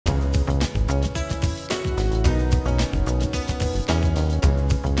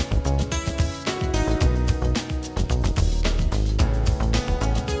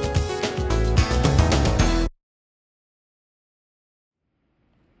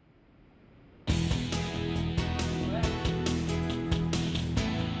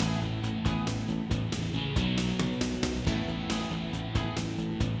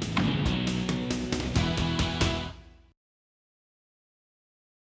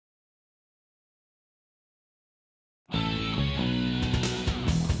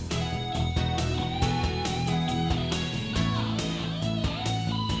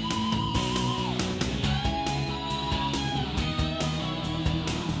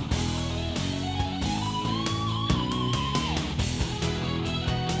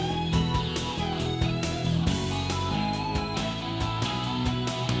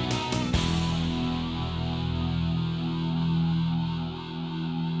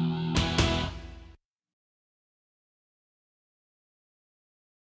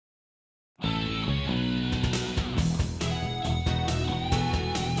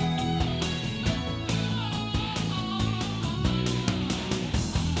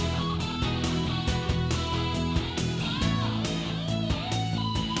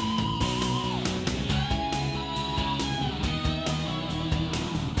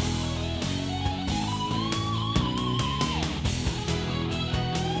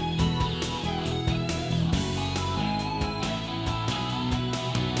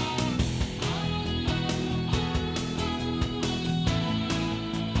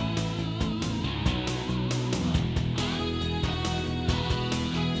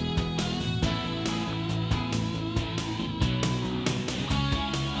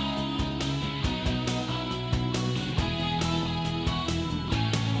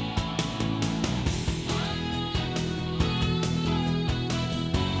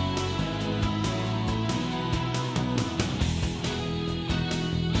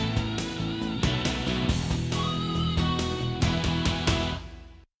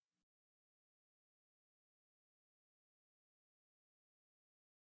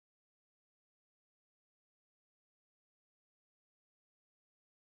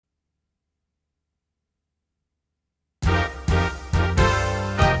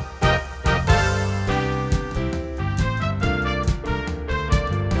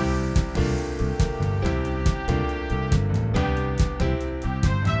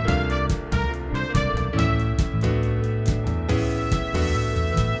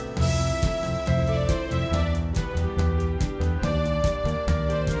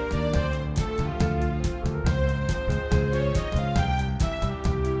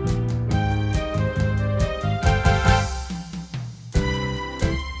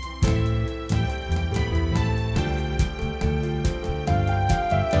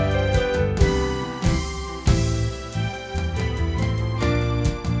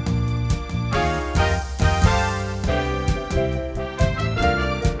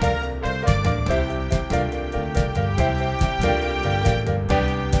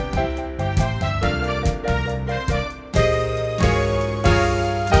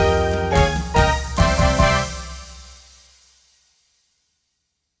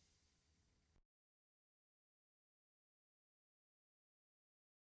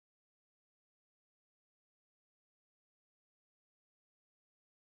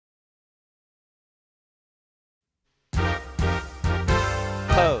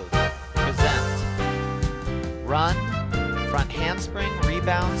handspring,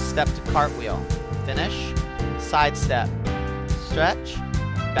 rebound, step to cartwheel. Finish, side step, stretch,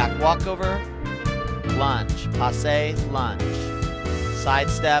 back walkover, lunge, passe, lunge.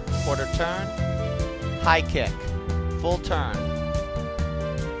 Side step, quarter turn, high kick, full turn,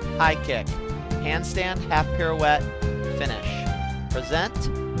 high kick, handstand, half pirouette, finish.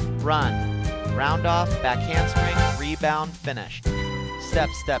 Present, run, round off, back handspring, rebound, finish. Step,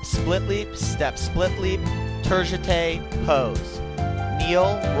 step, split leap, tergite, pose.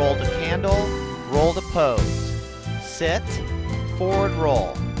 Kneel, roll to candle, roll to pose. Sit, forward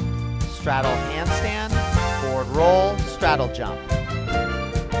roll. Straddle handstand, forward roll, straddle jump.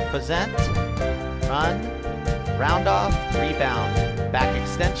 Present, run, round off, rebound, back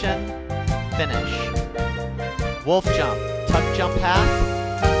extension, finish. Wolf jump, tuck jump half,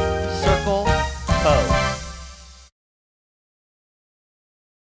 circle, pose.